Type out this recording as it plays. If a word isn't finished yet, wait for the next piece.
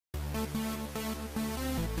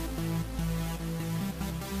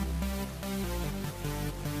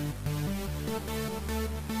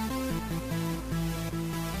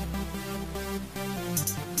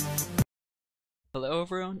Hello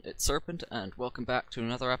everyone, it's Serpent, and welcome back to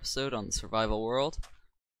another episode on the survival world.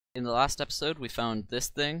 In the last episode we found this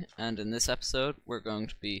thing, and in this episode we're going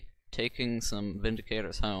to be taking some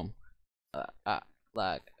vindicators home.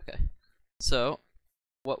 Lag, okay. So,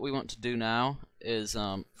 what we want to do now is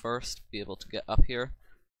first be able to get up here,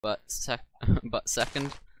 but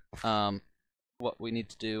second, what we need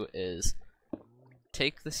to do is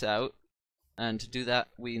take this out, and to do that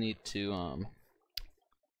we need to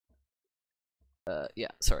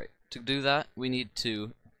to do that, we need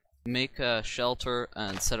to make a shelter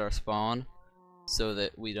and set our spawn so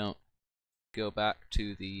that we don't go back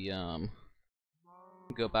to the,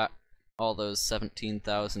 go back all those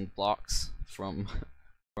 17,000 blocks from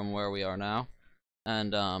where we are now.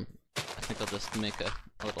 And, I think I'll just make a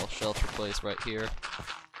little shelter place right here.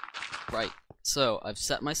 Right, so I've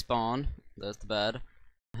set my spawn, there's the bed,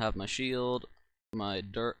 I have my shield, my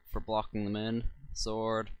dirt for blocking them in,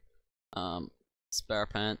 sword, spare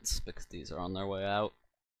pants, because these are on their way out,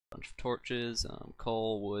 bunch of torches,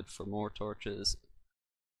 coal, wood for more torches.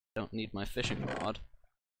 Don't need my fishing rod.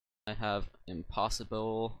 I have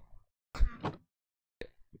impossible,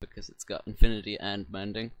 because it's got infinity and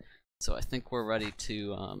mending, so I think we're ready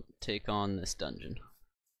to take on this dungeon.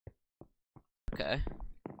 Okay.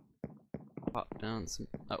 Pop down some,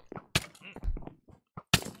 oh.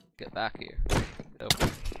 Get back here. Get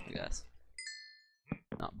over, I guess.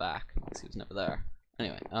 Not back, because he was never there.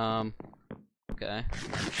 Anyway, okay.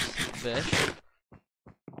 Fish.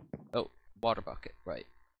 Oh, water bucket, right.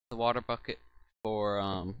 The water bucket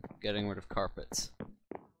for, getting rid of carpets.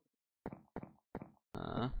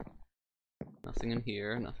 Nothing in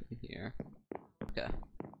here, nothing in here. Okay.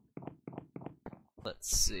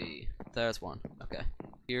 Let's see. There's one. Okay.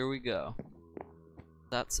 Here we go.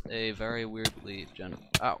 That's a very weirdly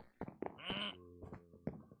ow.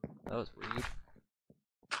 That was rude.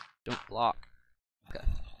 Don't block. Okay.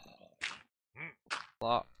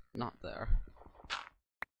 Block. Not there.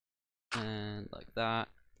 And like that.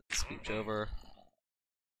 Scooch over.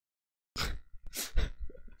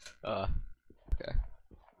 Okay.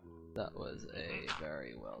 That was a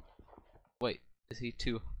very well. Wait, is he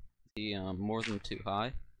more than too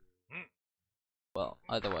high? Well,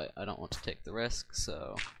 either way, I don't want to take the risk,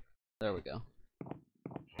 so there we go.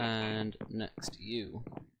 And next you.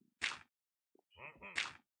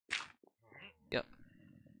 Yep.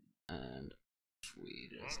 And we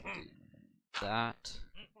just do that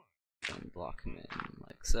and block him in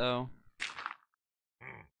like so.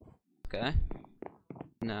 Okay.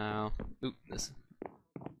 Now, oop, this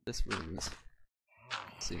room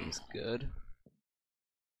seems good.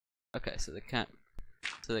 Okay, so they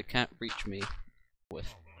can't reach me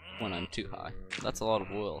when I'm too high. That's a lot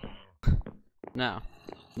of wool. Now,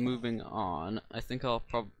 moving on, I think I'll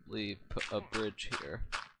probably put a bridge here.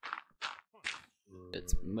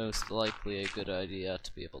 It's most likely a good idea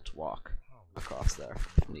to be able to walk across there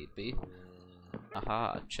if need be.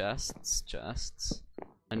 Aha, chests.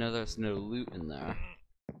 I know there's no loot in there,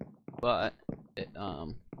 but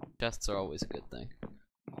chests are always a good thing.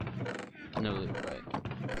 No loot, right?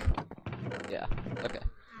 Yeah, okay.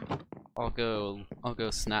 I'll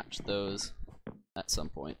go snatch those at some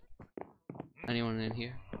point. Anyone in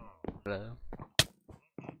here? Hello?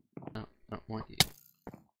 No, I don't want you.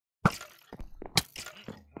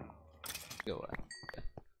 Go away. Okay.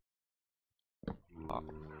 Pop.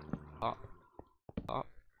 Pop. Pop.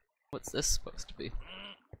 What's this supposed to be?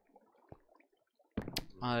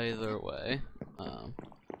 Either way,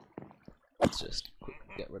 let's just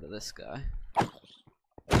get rid of this guy.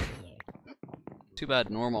 Too bad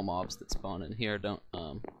normal mobs that spawn in here don't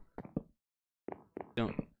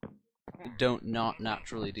not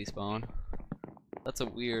naturally despawn. That's a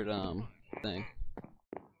weird thing.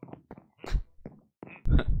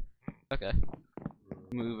 Okay.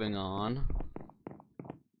 Moving on.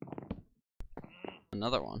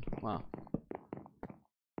 Another one. Wow.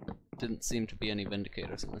 Didn't seem to be any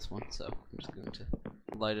vindicators in this one, so I'm just going to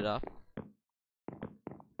light it up.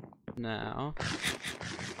 Now.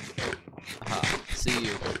 Aha, see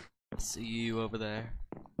you. See you over there.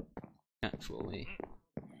 Can't fool me.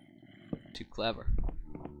 Too clever.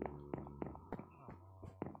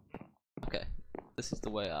 Okay, this is the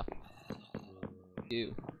way up.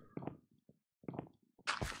 You.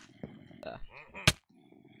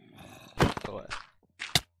 Go away.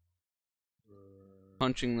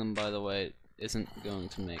 Punching them, by the way, isn't going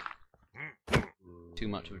to make too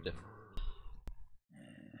much of a difference.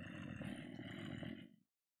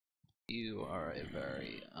 You are a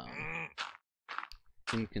very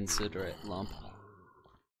inconsiderate lump.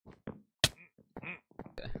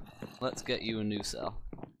 Okay, let's get you a new cell.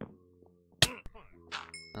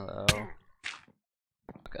 Hello.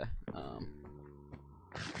 Okay.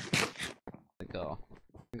 I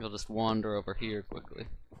think I'll just wander over here quickly.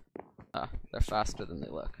 Ah, they're faster than they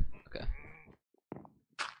look. Okay.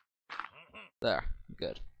 There.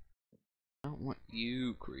 Good. I don't want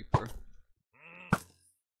you, creeper.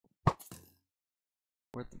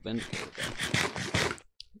 Where'd the vindicator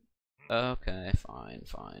go? Okay, fine,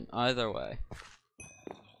 fine. Either way.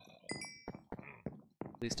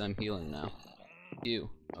 At least I'm healing now. You,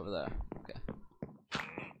 over there. Okay.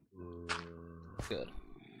 Good.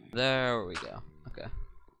 There we go. Okay.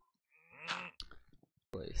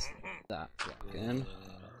 Place that back in.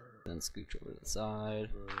 Then scooch over to the side.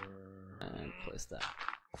 And place that.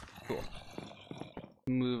 Cool.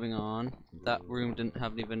 Moving on. That room didn't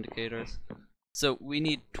have any vindicators. So we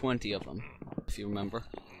need 20 of them, if you remember.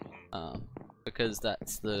 Because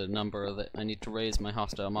that's the number that I need to raise my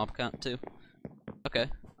hostile mob count to. Okay,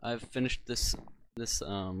 I've finished this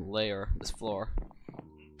layer, this floor.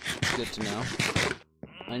 Good to know.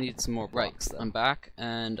 I need some more bricks. I'm back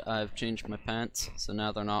and I've changed my pants, so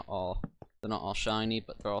now they're not all shiny,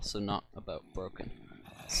 but they're also not about broken.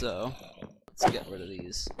 So let's get rid of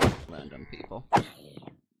these random people.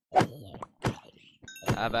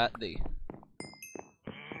 Have at thee.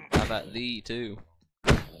 Have at thee too.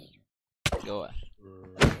 Go away.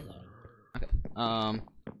 Okay.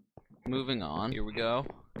 Moving on. Here we go.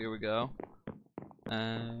 Here we go.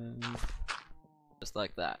 And just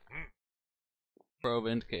like that. Pro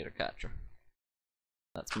indicator catcher.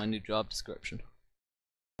 That's my new job description.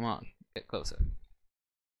 Come on, get closer.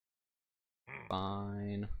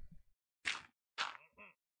 Fine.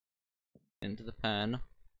 Into the pen.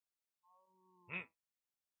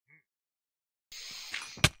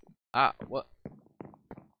 Ah, what?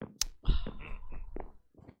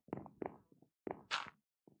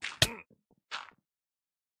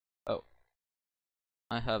 Oh.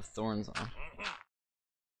 I have thorns on.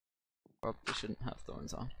 Probably shouldn't have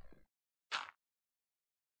thorns on.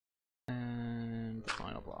 And the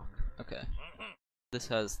final block. Okay. This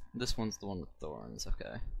one's the one with thorns,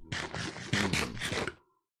 okay.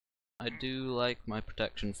 I do like my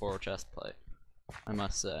protection 4 chest plate, I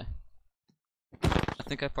must say. I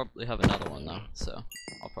think I probably have another one though, so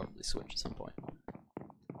I'll probably switch at some point.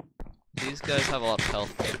 These guys have a lot of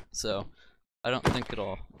health, so I don't think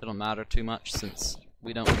it'll matter too much since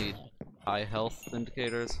we don't need high health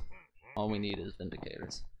vindicators. All we need is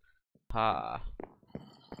vindicators. Ha!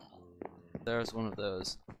 There's one of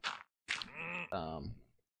those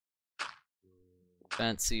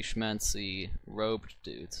fancy schmancy robed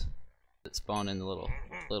dudes that spawn in the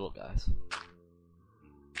little guys.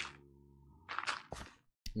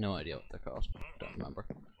 No idea what they're called. Don't remember.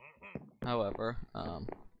 However,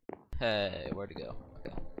 hey, where'd he go?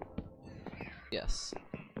 Okay. Yes,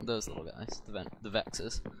 those little guys, the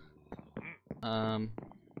vexes.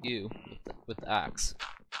 You with the axe.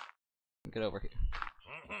 Get over here.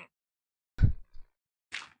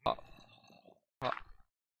 Pop, pop,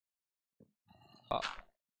 pop,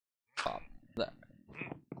 pop. There.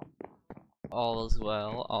 All is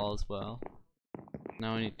well. All is well.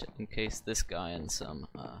 Now I need to encase this guy in some,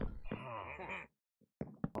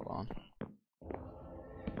 hold on.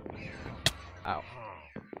 Ow.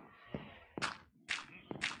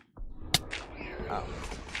 Ow.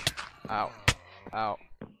 Ow. Ow.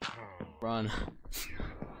 Run.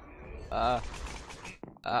 Okay.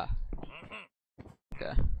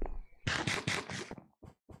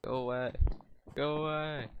 Go away. Go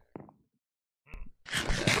away.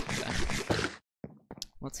 Okay.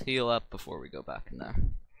 Let's heal up before we go back in there.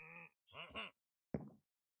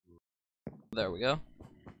 There we go.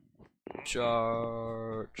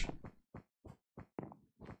 Charge.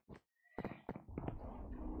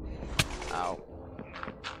 Ow.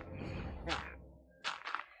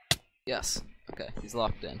 Yes. Okay, he's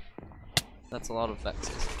locked in. That's a lot of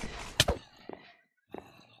vexes.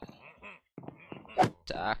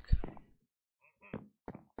 Attack.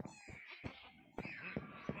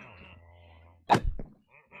 Okay.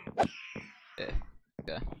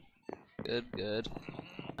 Okay. Good, good.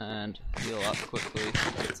 And heal up quickly.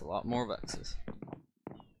 That's a lot more vexes.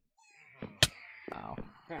 Ow.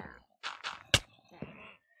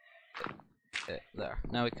 Okay, there.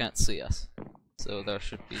 Now he can't see us. So there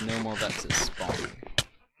should be no more vexes spawning.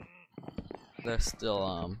 They're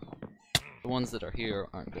still, the ones that are here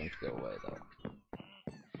aren't going to go away though.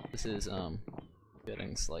 This is,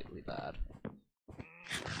 getting slightly bad.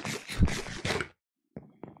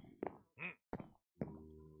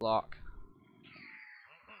 Block.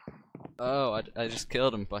 Oh, I just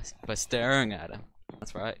killed him by staring at him.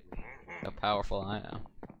 That's right. How powerful I am.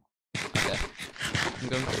 Okay. I'm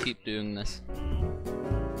going to keep doing this.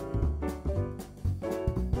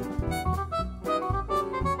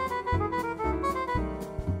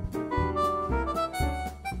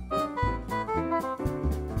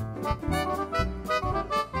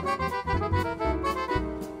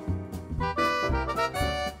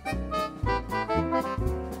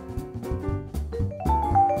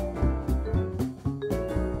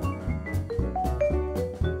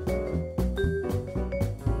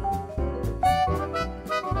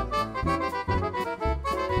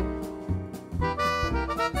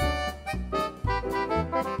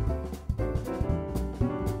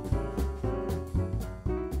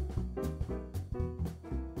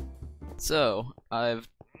 So I've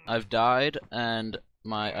died, and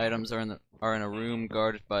my items are in a room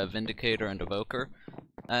guarded by a vindicator and evoker,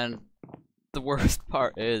 and the worst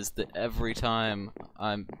part is that every time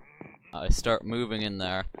I start moving in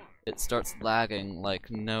there, it starts lagging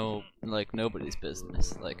like nobody's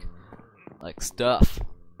business, like stuff.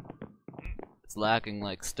 It's lagging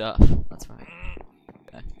like stuff. That's right.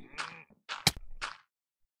 Okay.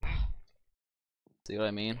 See what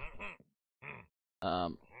I mean?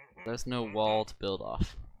 There's no wall to build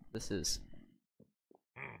off. This is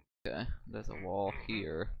okay. There's a wall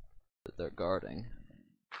here that they're guarding.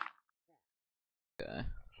 Okay.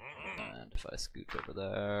 And if I scooch over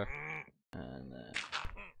there, and then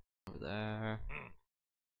over there,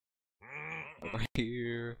 over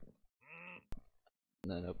here,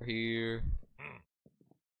 and then over here.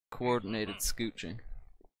 Coordinated scooching.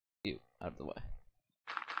 You out of the way.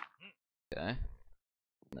 Okay.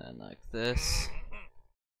 And then like this.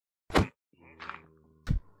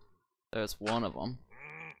 There's one of them.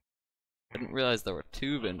 I didn't realize there were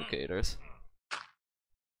two vindicators.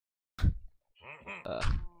 I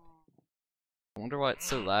wonder why it's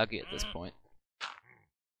so laggy at this point.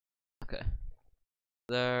 Okay.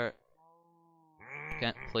 There.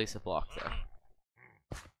 Can't place a block there.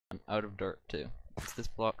 I'm out of dirt too. Is this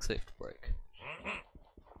block safe to break?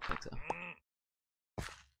 I think so.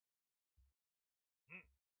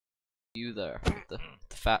 You there, with the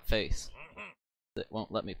fat face that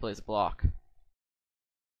won't let me place a block.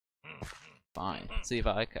 Fine. See if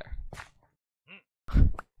I care. I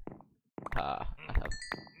have.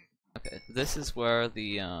 Okay, this is where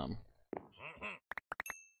the I'm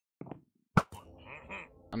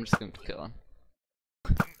just going to kill him.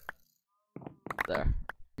 There.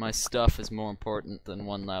 My stuff is more important than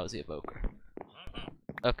one lousy evoker.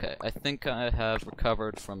 Okay, I think I have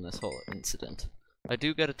recovered from this whole incident. I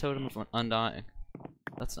do get a totem of undying.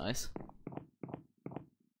 That's nice.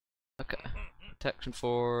 Okay. Protection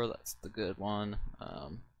 4, that's the good one.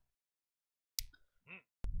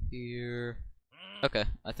 Here. Okay,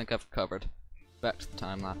 I think I've recovered. Back to the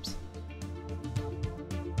time lapse.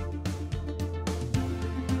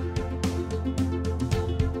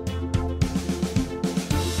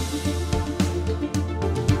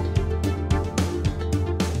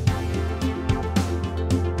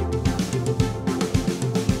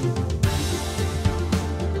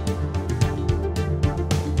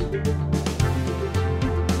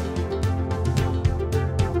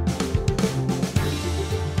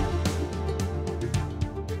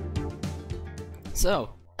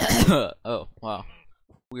 So, oh wow,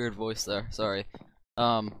 weird voice there. Sorry.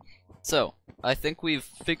 So I think we've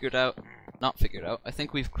I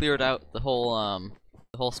think we've cleared out the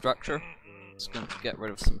whole structure. Just going to get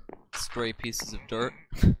rid of some stray pieces of dirt.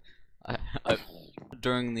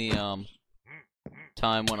 During the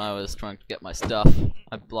time when I was trying to get my stuff,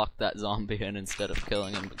 I blocked that zombie in instead of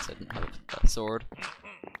killing him because I didn't have a sword.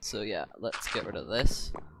 So yeah, let's get rid of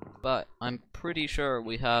this. But I'm pretty sure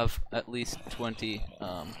we have at least 20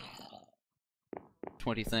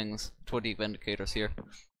 vindicators here.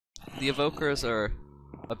 The evokers are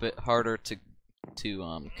a bit harder to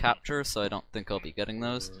capture, so I don't think I'll be getting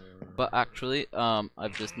those. But actually,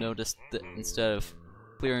 I've just noticed that instead of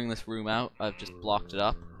clearing this room out, I've just blocked it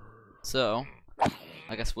up. So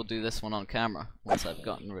I guess we'll do this one on camera once I've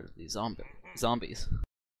gotten rid of these zombies.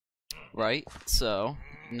 Right. So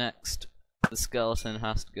next, the skeleton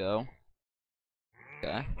has to go.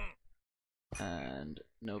 Okay. And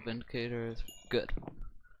no vindicators. Good.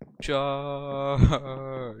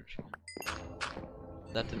 Charge!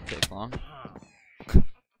 That didn't take long.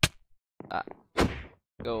 Ah.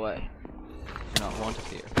 Go away. You're not wanted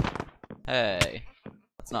here. Hey.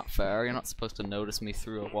 That's not fair. You're not supposed to notice me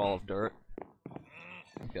through a wall of dirt.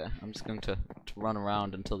 Okay, I'm just going to run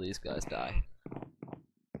around until these guys die.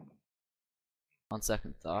 On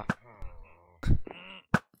second thought.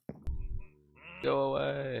 Go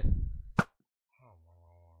away!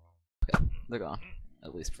 Okay, they're gone.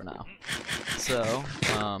 At least for now. So,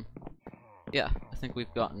 yeah, I think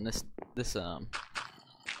we've gotten this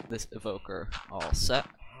evoker all set.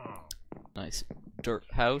 Nice dirt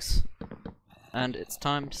house. And it's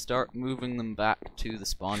time to start moving them back to the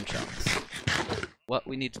spawn chunks. What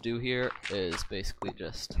we need to do here is basically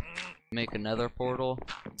just make another portal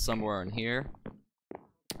somewhere in here.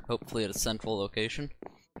 Hopefully at a central location.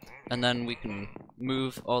 And then we can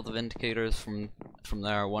move all the vindicators from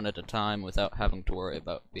there one at a time without having to worry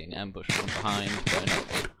about being ambushed from behind by an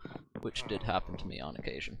outlaw, which did happen to me on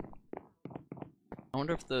occasion. I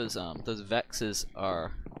wonder if those vexes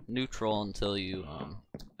are neutral until you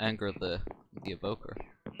anger the evoker.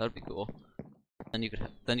 That'd be cool. Then you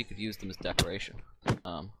could use them as decoration.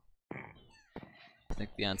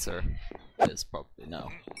 think the answer is probably no.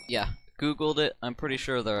 Yeah, googled it, I'm pretty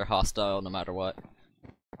sure they're hostile no matter what.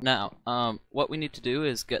 Now, what we need to do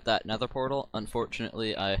is get that nether portal.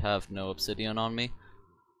 Unfortunately, I have no obsidian on me.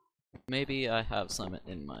 Maybe I have some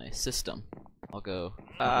in my system. I'll go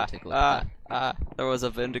take a look at that. There was a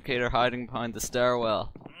vindicator hiding behind the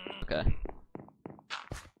stairwell. Okay.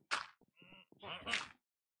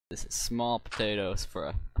 This is small potatoes for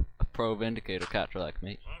a pro vindicator catcher like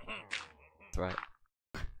me. That's right.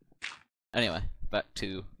 Anyway, back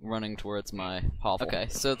to running towards my hovel. Okay,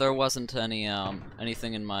 so there wasn't any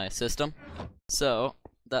anything in my system, so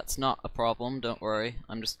that's not a problem. Don't worry.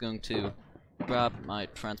 I'm just going to grab my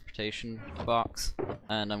transportation box,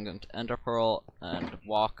 and I'm going to ender pearl and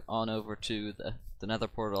walk on over to the nether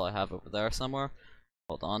portal I have over there somewhere.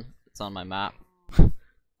 Hold on, it's on my map.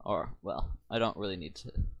 Or well, I don't really need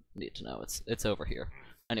to know. It's over here.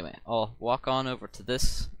 Anyway, I'll walk on over to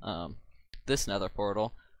this this nether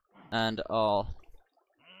portal, and I'll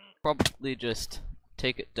probably just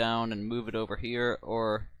take it down and move it over here,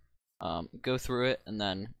 or go through it and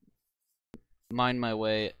then mine my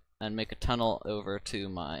way and make a tunnel over to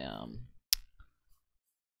my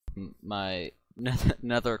my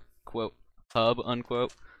nether quote hub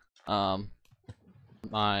unquote,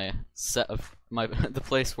 my set of the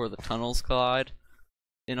place where the tunnels collide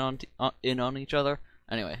in on each other.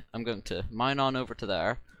 Anyway, I'm going to mine on over to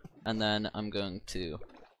there, and then I'm going to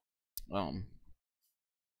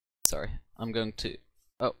sorry, I'm going to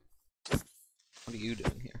what are you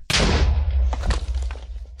doing here?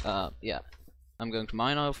 Yeah, I'm going to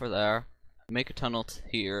mine over there, make a tunnel to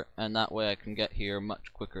here, and that way I can get here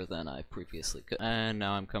much quicker than I previously could. And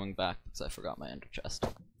now I'm coming back because I forgot my ender chest.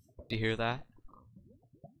 Do you hear that?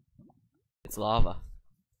 It's lava.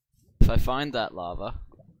 If I find that lava,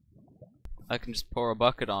 I can just pour a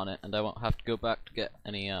bucket on it, and I won't have to go back to get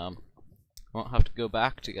any I won't have to go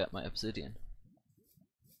back to get my obsidian.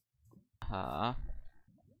 I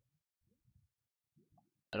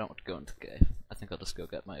don't want to go into the cave. I think I'll just go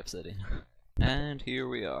get my obsidian. And here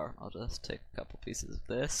we are. I'll just take a couple pieces of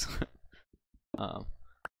this.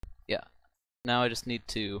 Yeah. Now I just need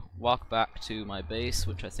to walk back to my base,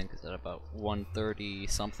 which I think is at about 130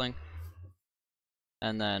 something.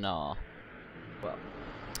 And then I'll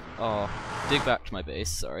dig back to my base,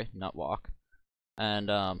 sorry, not walk. And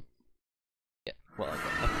yeah, well,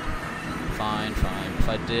 fine. If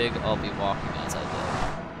I dig, I'll be walking as I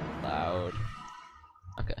dig. Loud.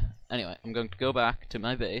 Okay. Anyway, I'm going to go back to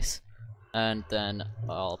my base, and then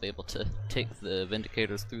I'll be able to take the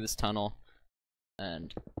vindicators through this tunnel,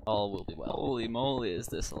 and all will be well. Holy moly, is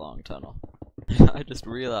this a long tunnel? I just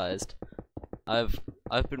realized I've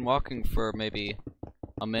been walking for maybe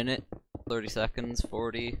a minute, 30 seconds,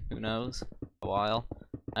 40, who knows, a while,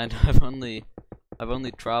 and I've only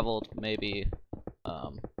traveled maybe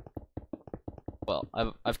well,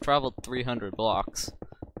 I've traveled 300 blocks,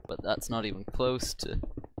 but that's not even close to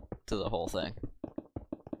the whole thing.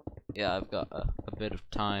 Yeah, I've got a bit of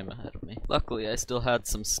time ahead of me. Luckily, I still had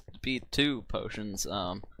some speed 2 potions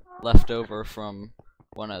left over from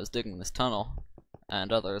when I was digging this tunnel,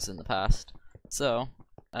 and others in the past. So,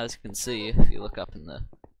 as you can see, if you look up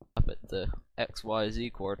at the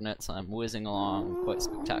XYZ coordinates, I'm whizzing along quite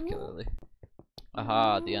spectacularly.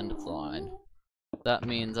 Aha, the end of the line. That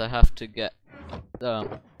means I have to get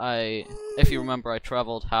if you remember, I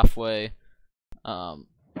traveled halfway and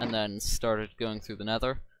then started going through the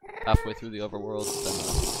nether, halfway through the overworld,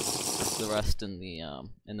 then the rest in the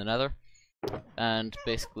nether, and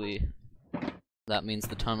basically that means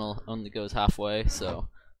the tunnel only goes halfway, so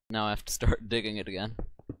now I have to start digging it again.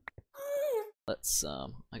 Let's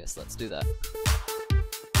I guess let's do that.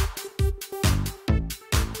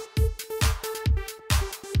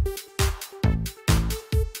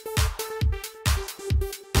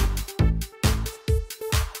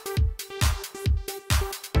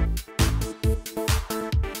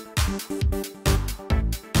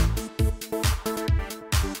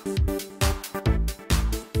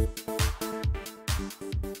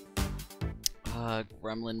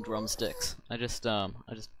 Gremlin drumsticks. I just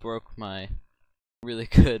broke my really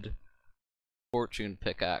good fortune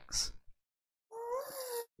pickaxe.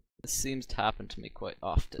 This seems to happen to me quite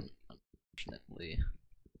often, unfortunately.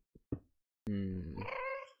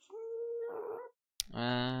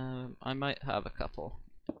 I might have a couple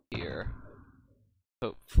here.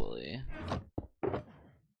 Hopefully.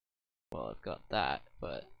 Well, I've got that,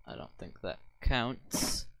 but I don't think that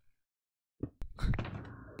counts.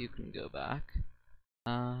 You can go back.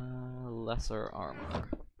 Lesser armor.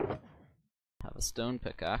 Have a stone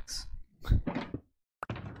pickaxe.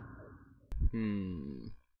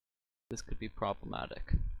 This could be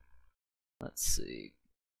problematic. Let's see.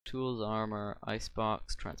 Tools, armor,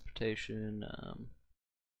 icebox, transportation.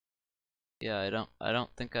 Yeah, I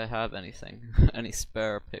don't think I have anything, any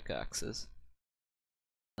spare pickaxes.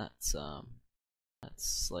 That's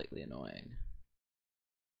slightly annoying.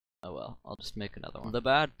 Oh well, I'll just make another one. The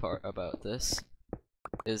bad part about this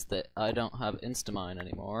is that I don't have Instamine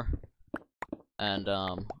anymore, and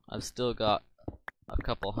I've still got a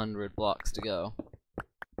couple hundred blocks to go.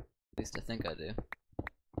 At least I think I do.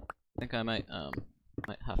 I think I might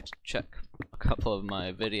have to check a couple of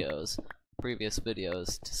my videos, previous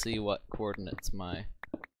videos, to see what coordinates my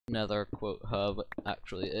nether quote hub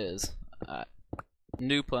actually is.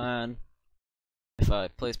 New plan: if I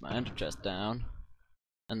place my ender chest down,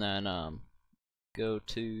 and then go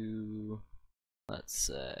to, let's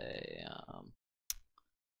say,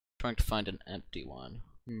 trying to find an empty one.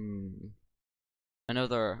 I know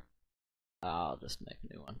there are. I'll just make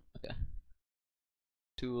a new one. Okay.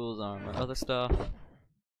 Tools, armor, other stuff.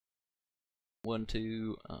 1,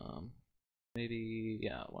 2, maybe,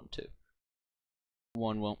 yeah, 1, 2.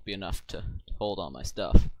 1 won't be enough to hold all my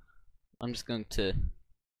stuff. I'm just going to,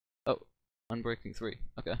 oh, unbreaking 3,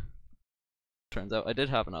 okay. Turns out I did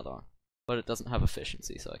have another one, but it doesn't have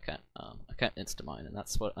efficiency, so I can't insta-mine, and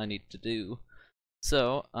that's what I need to do.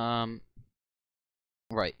 So,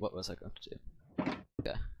 right, what was I going to do?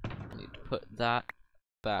 Okay, I need to put that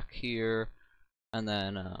back here, and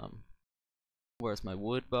then, where's my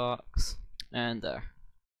wood box? And there.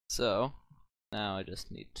 So, now I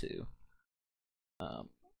just need to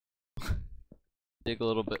dig a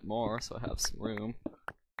little bit more so I have some room.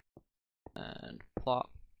 And plop,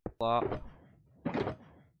 plop.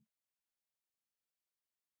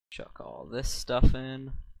 Chuck all this stuff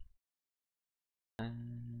in.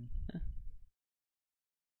 And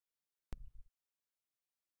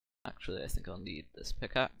actually, I think I'll need this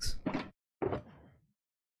pickaxe.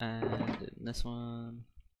 And in this one.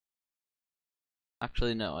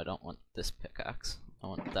 Actually, no, I don't want this pickaxe. I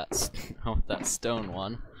want that stone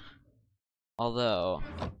one. Although,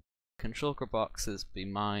 can shulker boxes be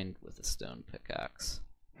mined with a stone pickaxe?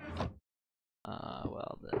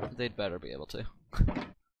 Well, they'd better be able to.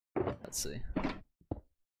 Let's see.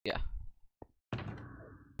 Yeah.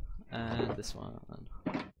 And this one.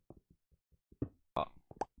 Pop.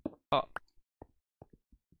 Pop.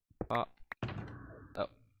 Pop. Oh,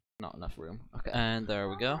 not enough room. Okay, and there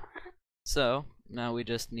we go. So, now we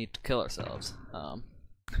just need to kill ourselves.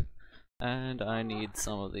 And I need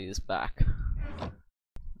some of these back.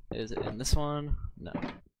 Is it in this one? No.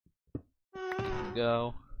 There we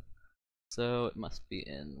go. So it must be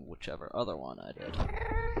in whichever other one I did.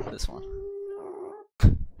 This one.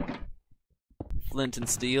 Flint and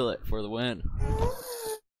steel it for the win.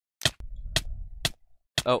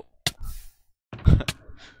 Oh.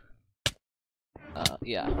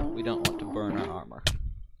 Yeah, we don't want to burn our armor.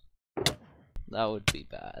 That would be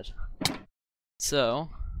bad. So,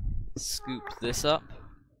 scoop this up.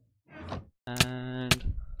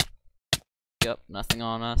 And, yep, nothing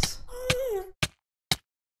on us.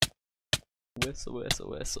 Whistle, whistle,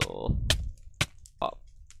 whistle. Pop.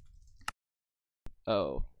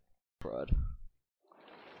 Oh, crud.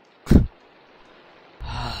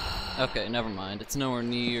 Okay, never mind. It's nowhere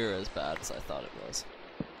near as bad as I thought it was.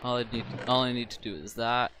 All I need to do is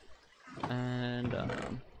that, and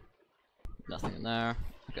nothing in there.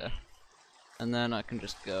 Okay, and then I can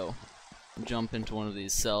just go jump into one of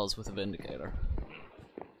these cells with a vindicator,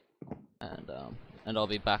 and I'll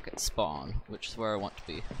be back at spawn, which is where I want to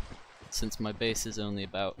be, since my base is only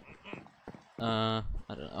about I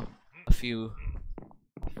don't know, a few,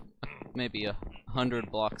 maybe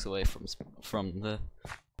 100 blocks away from the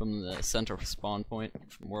center spawn point,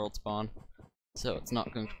 from world spawn. So it's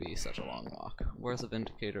not going to be such a long walk. Where's a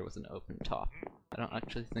vindicator with an open top? I don't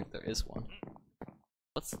actually think there is one.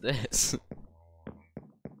 What's this?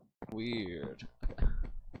 Weird. Okay.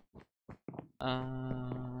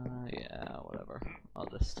 Yeah, whatever. I'll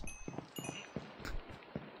just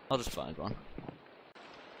find one.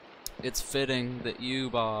 It's fitting that you,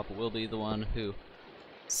 Bob, will be the one who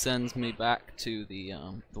sends me back to the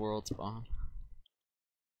world spawn.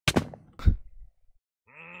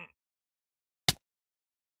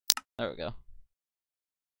 There we go.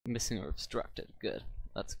 Missing or obstructed. Good.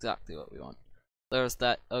 That's exactly what we want. There's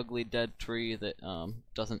that ugly dead tree that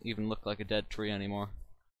doesn't even look like a dead tree anymore.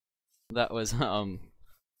 That was I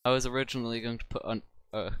was originally going to put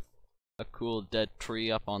a cool dead tree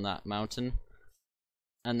up on that mountain,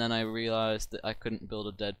 and then I realized that I couldn't build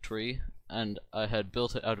a dead tree, and I had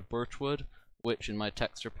built it out of birchwood, which in my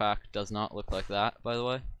texture pack does not look like that, by the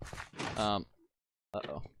way.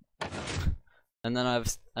 Uh-oh. And then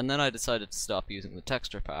I decided to stop using the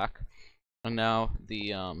texture pack, And now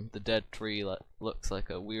the dead tree looks like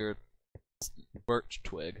a weird birch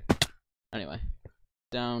twig. Anyway,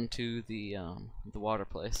 down to the water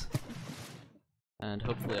place, and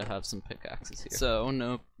hopefully I have some pickaxes here. So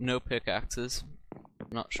no pickaxes.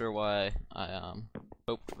 Not sure why I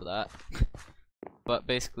hoped for that, but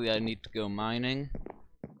basically I need to go mining,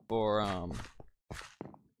 or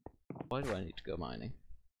why do I need to go mining?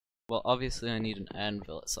 Well, obviously I need an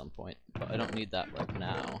anvil at some point, but I don't need that right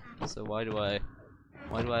now. So why do I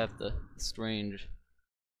have the strange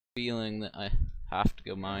feeling that I have to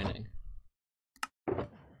go mining?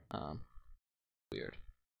 Weird.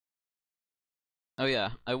 Oh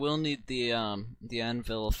yeah, I will need the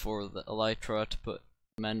anvil for the elytra to put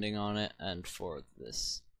mending on it, and for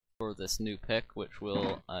this new pick, which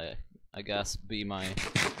will I guess be my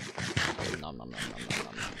nom nom nom nom nom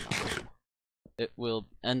nom nom nom. It will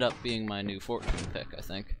end up being my new fortune pick, I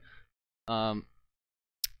think. But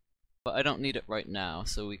I don't need it right now,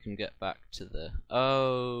 so we can get back to the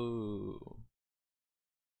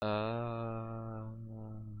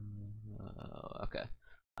okay.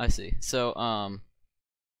 I see. So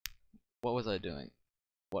what was I doing?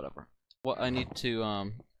 Whatever. What I need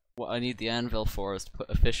the anvil for is to put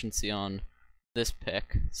efficiency on this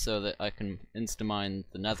pick so that I can insta-mine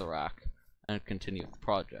the netherrack and continue the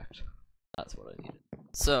project. That's what I needed.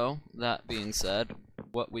 So, that being said,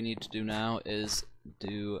 what we need to do now is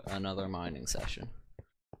do another mining session.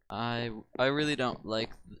 I really don't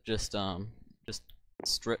like just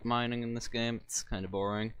strip mining in this game. It's kind of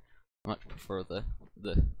boring. I much prefer the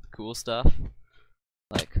cool stuff,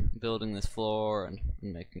 like building this floor and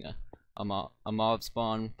making a mob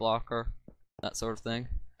spawn blocker, that sort of thing.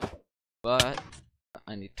 But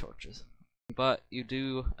I need torches. But you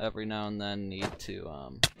do every now and then need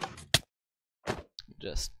to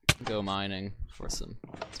just go mining for some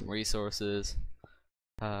resources.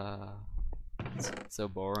 It's so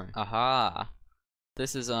boring. Aha!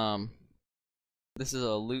 This is a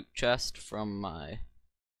loot chest from my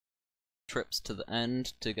trips to the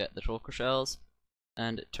end to get the shulker shells,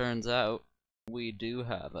 and it turns out we do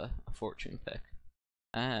have a fortune pick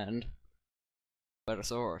and better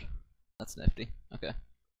sword. That's nifty. Okay.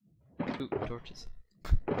 Ooh, torches.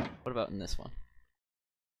 What about in this one?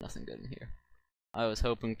 Nothing good in here. I was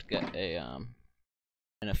hoping to get a an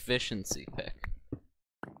efficiency pick.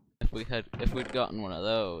 If we'd gotten one of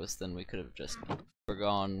those, then we could have just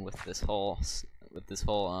forgone with this whole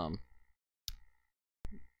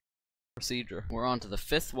procedure. We're on to the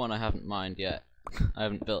 5th one I haven't mined yet. I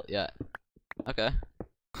haven't built yet. Okay.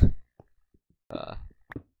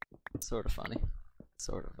 Sort of funny.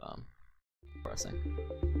 Sort of depressing.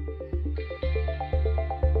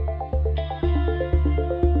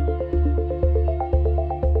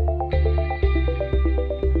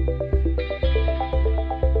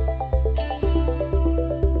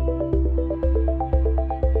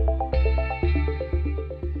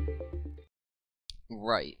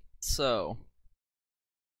 Right, so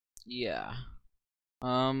yeah.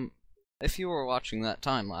 If you were watching that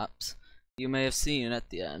time lapse, you may have seen at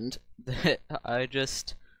the end that I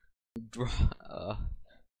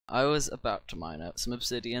was about to mine out some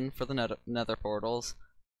obsidian for the nether portals,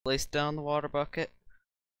 placed down the water bucket,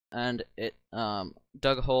 and it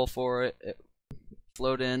dug a hole for it. It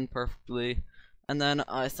flowed in perfectly, and then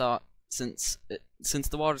I thought, since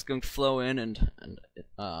the water's going to flow in and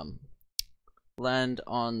land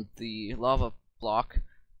on the lava block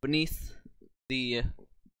beneath the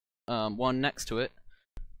one next to it,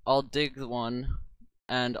 I'll dig the one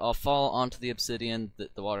and I'll fall onto the obsidian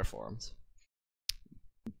that the water forms.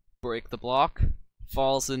 Break the block,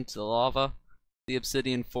 falls into the lava, the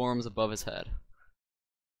obsidian forms above his head.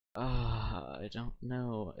 I don't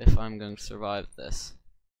know if I'm going to survive this.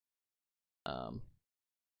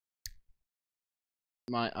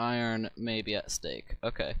 My iron may be at stake.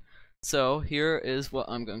 Okay, so here is what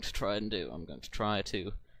I'm going to try and do. I'm going to try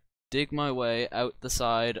to dig my way out the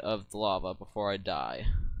side of the lava before I die.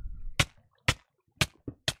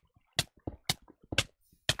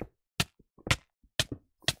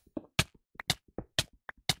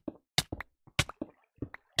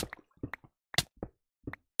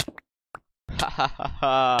 Ha ha ha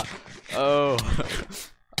ha! Oh,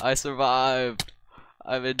 I survived!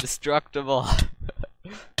 I'm indestructible!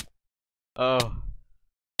 Oh.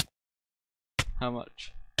 How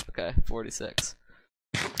much? Okay, 46.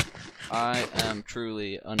 I am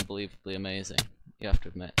truly unbelievably amazing, you have to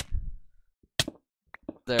admit.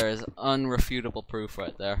 There is unrefutable proof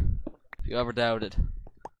right there. If you ever doubted.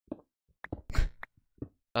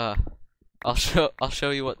 I'll show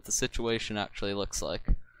you what the situation actually looks like.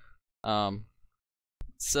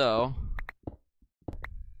 So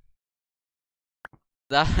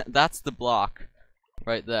that's the block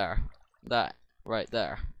right there. That right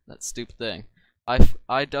there. That stupid thing.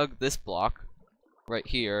 I dug this block right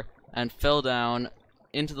here and fell down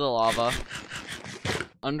into the lava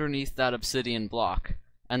underneath that obsidian block,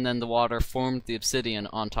 and then the water formed the obsidian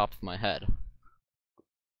on top of my head.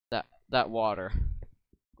 That water,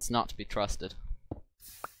 it's not to be trusted.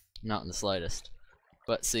 Not in the slightest.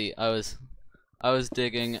 But see, I was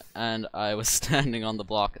digging and I was standing on the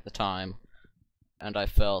block at the time, and I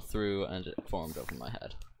fell through and it formed over my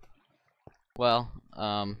head. Well,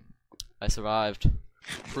 I survived,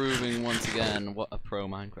 proving once again what a pro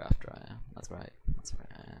Minecrafter I am. That's right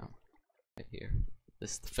I am. Right here.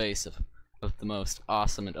 This is the face of the most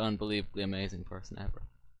awesome and unbelievably amazing person ever.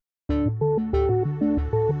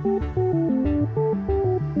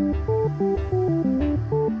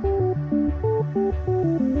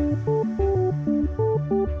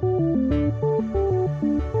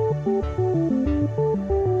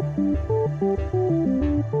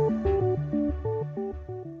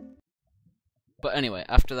 But anyway,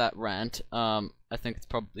 after that rant, I think it's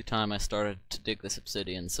probably time I started to dig this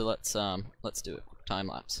obsidian. So let's do it. Time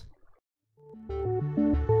lapse.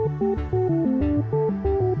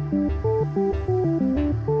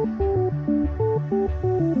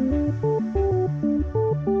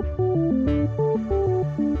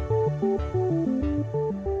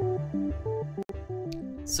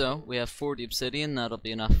 So we have 40 obsidian. That'll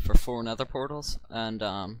be enough for 4 nether portals, and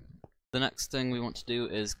the next thing we want to do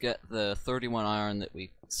is get the 31 iron that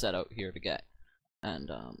we set out here to get.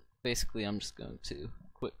 And basically I'm just going to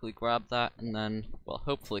quickly grab that, and then, well,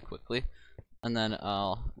 hopefully quickly, and then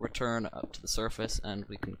I'll return up to the surface and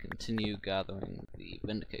we can continue gathering the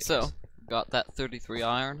vindicators. So, got that 33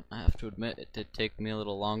 iron. I have to admit it did take me a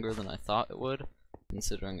little longer than I thought it would,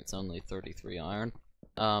 considering it's only 33 iron.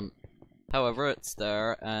 However, it's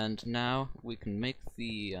there, and now we can make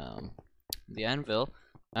the anvil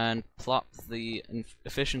and plop the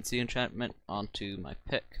efficiency enchantment onto my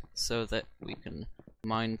pick so that we can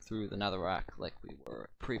mine through the netherrack like we were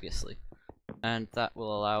previously. And that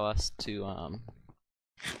will allow us to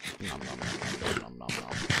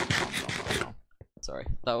sorry,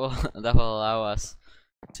 that will allow us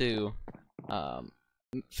to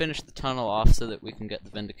finish the tunnel off so that we can get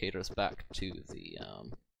the vindicators back to the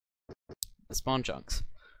spawn chunks.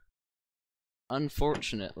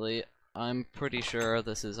 Unfortunately, I'm pretty sure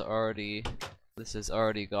this has already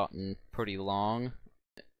gotten pretty long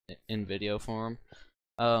in video form.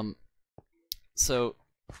 So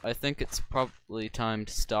I think it's probably time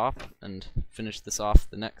to stop and finish this off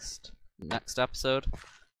the next episode,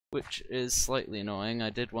 which is slightly annoying. I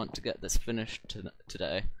did want to get this finished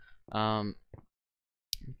today, but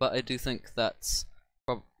I do think that's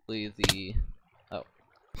probably the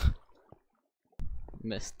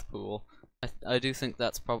missed the pool. I do think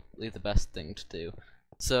that's probably the best thing to do.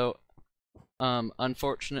 So,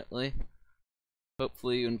 unfortunately,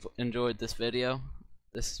 hopefully you enjoyed this video.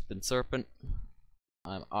 This has been Serpent.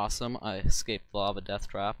 I'm awesome. I escaped the lava death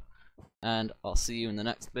trap, and I'll see you in the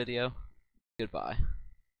next video. Goodbye.